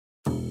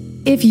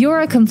If you're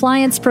a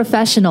compliance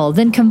professional,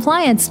 then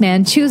Compliance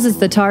Man Chooses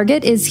the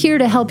Target is here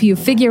to help you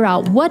figure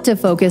out what to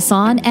focus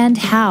on and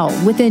how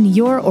within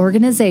your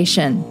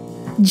organization.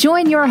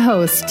 Join your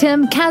host,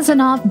 Tim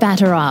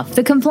Kazanov-Bataroff,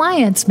 the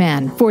Compliance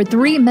Man, for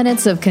 3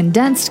 minutes of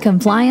condensed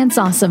compliance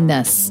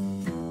awesomeness.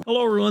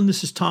 Hello, everyone.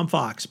 This is Tom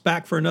Fox,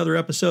 back for another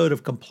episode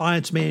of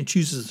Compliance Man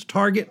Chooses the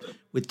Target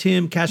with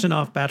Tim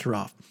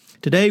Kazanov-Bataroff.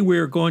 Today,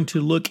 we're going to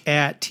look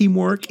at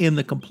teamwork in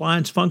the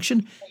compliance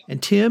function,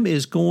 and Tim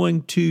is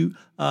going to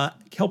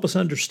help us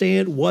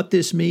understand what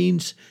this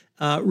means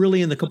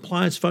really in the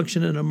compliance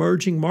function in an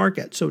emerging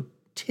market. So,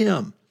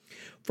 Tim,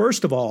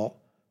 first of all,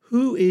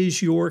 who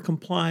is your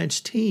compliance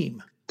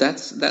team?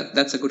 That's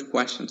a good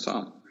question,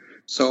 Tom.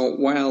 So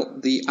while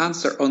the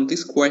answer on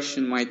this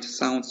question might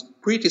sound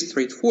pretty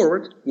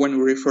straightforward when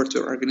we refer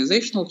to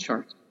organizational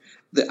chart,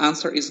 the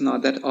answer is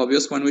not that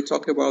obvious when we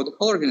talk about the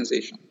whole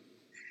organization.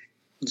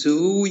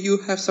 Do you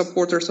have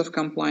supporters of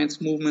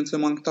compliance movements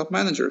among top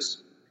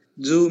managers?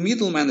 Do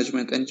middle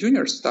management and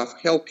junior staff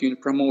help you in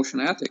promotion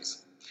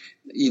ethics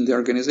in the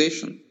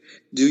organization?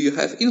 Do you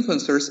have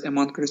influencers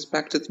among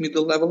respected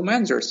middle-level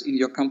managers in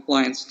your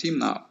compliance team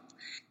now?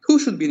 Who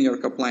should be in your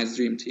compliance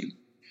dream team?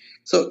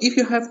 So if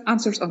you have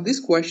answers on these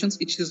questions,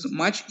 it is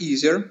much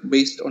easier,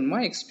 based on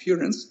my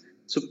experience,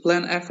 to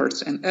plan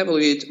efforts and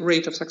evaluate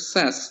rate of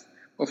success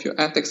of your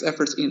ethics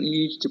efforts in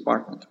each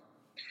department.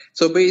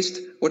 So based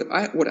what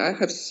I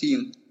have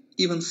seen,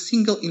 even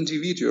single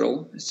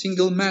individual, a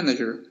single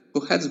manager who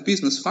has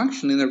business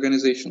function in the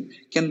organization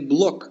can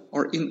block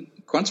or in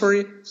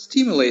contrary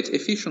stimulate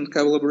efficient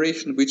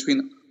collaboration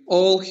between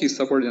all his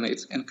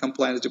subordinates and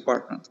compliance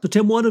department. So,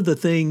 Tim, one of the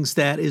things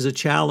that is a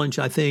challenge,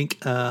 I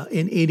think,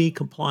 in any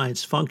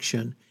compliance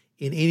function,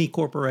 in any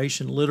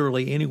corporation,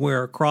 literally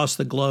anywhere across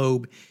the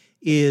globe,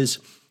 is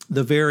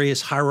the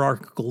various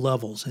hierarchical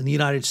levels. In the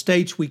United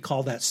States, we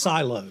call that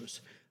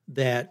silos.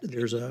 That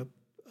there's a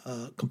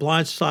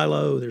compliance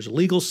silo, there's a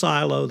legal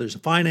silo, there's a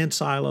finance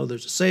silo,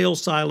 there's a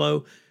sales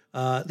silo,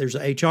 there's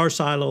an HR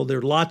silo. There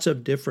are lots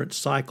of different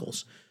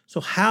cycles. So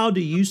how do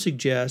you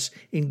suggest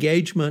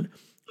engagement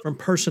from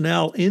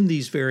personnel in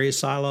these various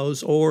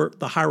silos or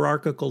the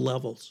hierarchical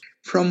levels?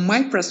 From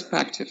my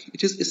perspective,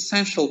 it is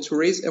essential to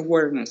raise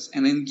awareness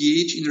and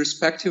engage in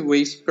respective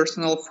ways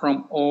personnel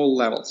from all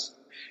levels.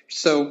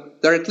 So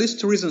there are at least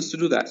two reasons to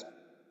do that.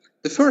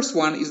 The first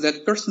one is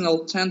that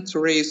personnel tend to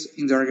raise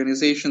in the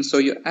organization, so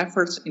your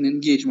efforts in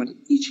engagement,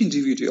 each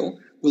individual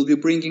will be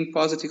bringing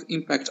positive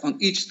impact on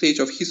each stage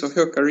of his or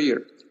her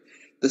career.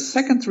 The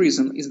second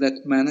reason is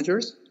that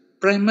managers,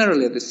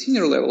 primarily at the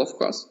senior level of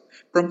course,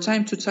 from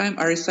time to time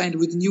are assigned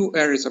with new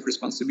areas of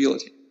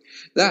responsibility.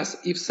 Thus,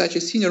 if such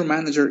a senior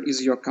manager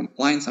is your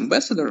compliance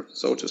ambassador,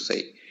 so to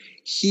say,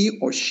 he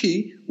or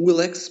she will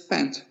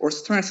expand or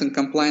strengthen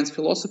compliance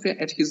philosophy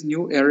at his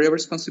new area of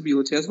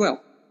responsibility as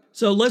well.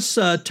 So let's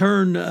flip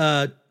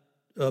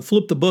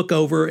the book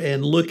over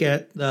and look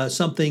at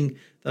something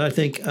that I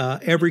think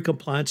every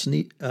compliance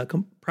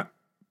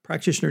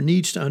practitioner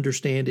needs to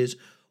understand is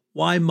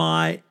why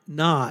might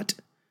not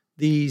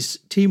these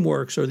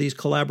teamworks or these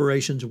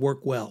collaborations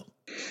work well?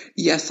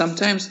 Yes,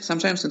 sometimes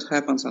it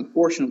happens,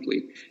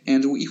 unfortunately.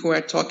 And if we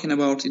are talking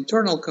about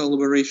internal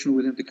collaboration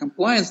within the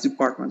compliance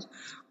department,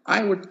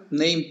 I would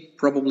name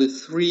probably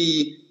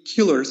 3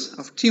 killers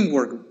of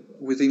teamwork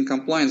within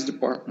compliance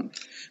department.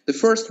 The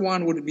first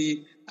one would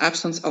be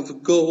absence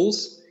of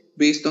goals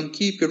based on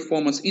key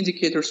performance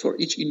indicators for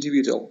each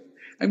individual.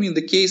 I mean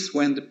the case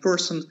when the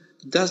person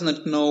does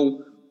not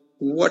know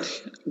what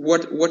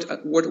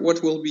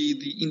will be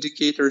the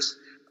indicators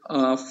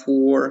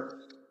for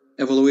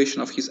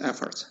evaluation of his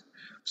efforts.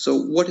 So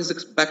what is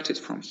expected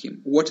from him?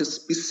 What is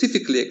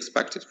specifically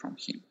expected from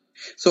him?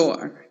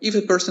 So if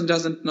a person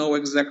doesn't know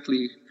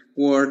exactly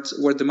what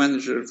the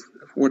manager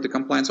or the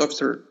compliance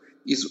officer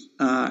is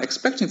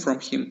expecting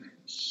from him,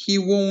 he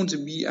won't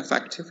be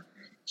effective.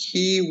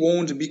 He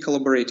won't be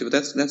collaborative.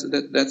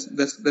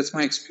 That's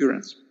my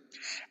experience.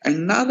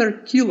 Another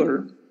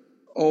killer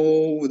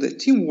of the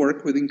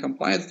teamwork within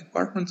compliance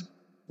department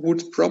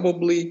would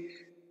probably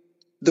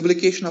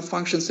duplication of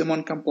functions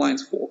among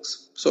compliance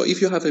folks. So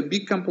if you have a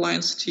big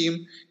compliance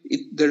team,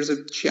 there's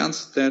a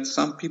chance that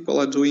some people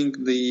are doing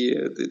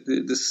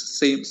the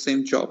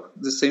same job,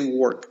 the same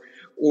work,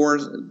 or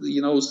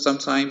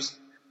sometimes.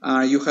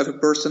 You have a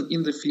person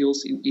in the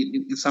fields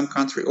in some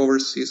country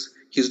overseas,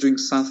 he's doing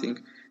something,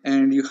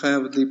 and you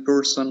have the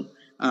person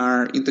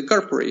in the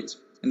corporate,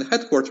 in the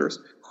headquarters,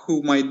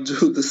 who might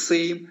do the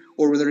same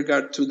or with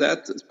regard to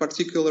that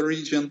particular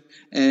region,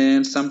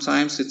 and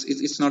sometimes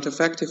it's not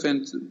effective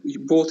and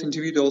both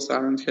individuals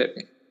aren't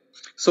happy.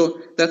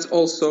 So that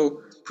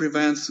also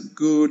prevents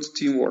good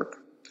teamwork.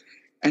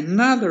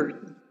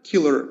 Another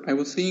killer, I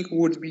would think,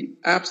 would be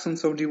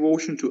absence of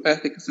devotion to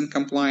ethics and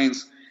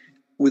compliance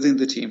within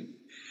the team.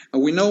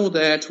 We know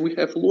that we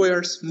have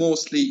lawyers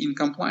mostly in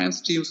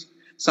compliance teams.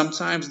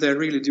 Sometimes they're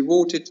really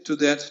devoted to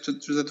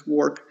that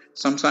work.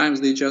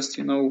 Sometimes they just,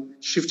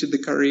 shifted the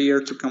career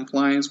to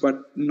compliance,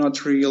 but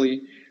not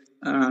really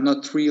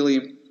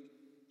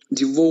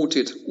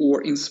devoted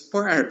or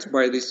inspired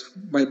by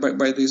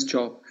this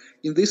job.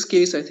 In this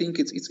case, I think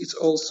it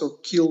also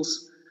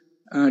kills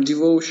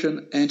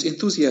devotion and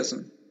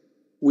enthusiasm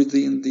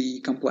within the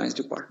compliance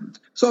department.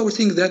 So I would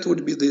think that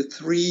would be the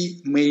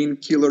three main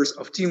killers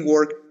of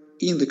teamwork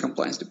in the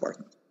compliance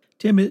department.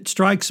 Tim, it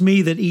strikes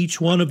me that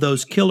each one of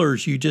those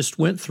killers you just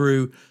went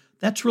through,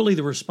 that's really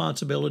the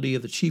responsibility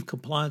of the chief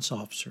compliance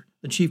officer.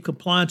 The chief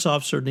compliance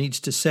officer needs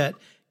to set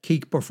key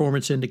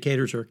performance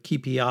indicators or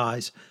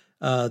KPIs.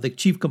 The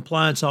chief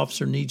compliance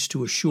officer needs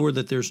to assure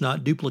that there's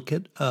not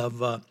duplication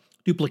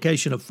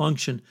of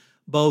function,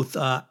 both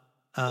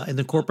in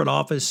the corporate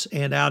office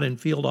and out in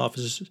field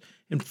offices.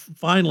 And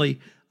finally,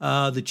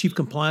 the chief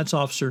compliance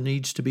officer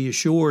needs to be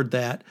assured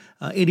that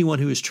anyone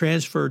who is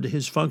transferred to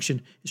his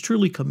function is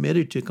truly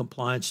committed to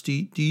compliance.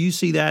 Do you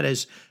see that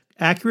as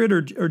accurate,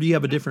 or do you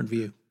have a different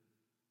view?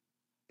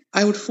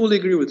 I would fully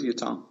agree with you,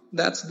 Tom.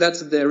 That's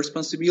the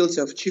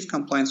responsibility of chief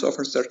compliance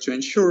officer to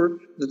ensure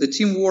that the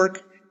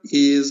teamwork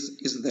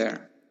is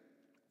there.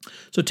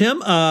 So, Tim,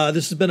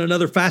 this has been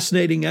another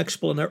fascinating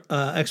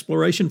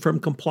exploration from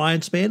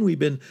Compliance Man. We've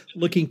been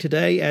looking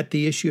today at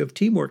the issue of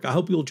teamwork. I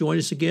hope you'll join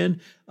us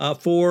again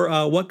for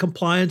what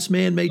Compliance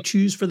Man may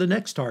choose for the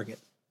next target.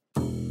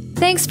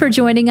 Thanks for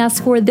joining us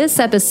for this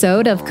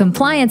episode of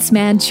Compliance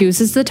Man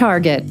Chooses the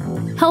Target.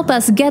 Help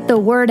us get the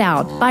word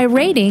out by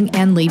rating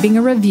and leaving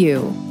a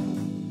review.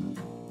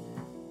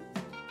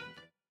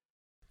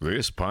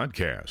 This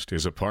podcast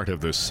is a part of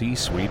the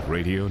C-Suite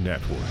Radio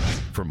Network.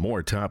 For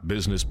more top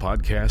business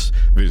podcasts,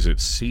 visit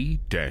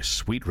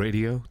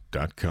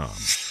c-suiteradio.com.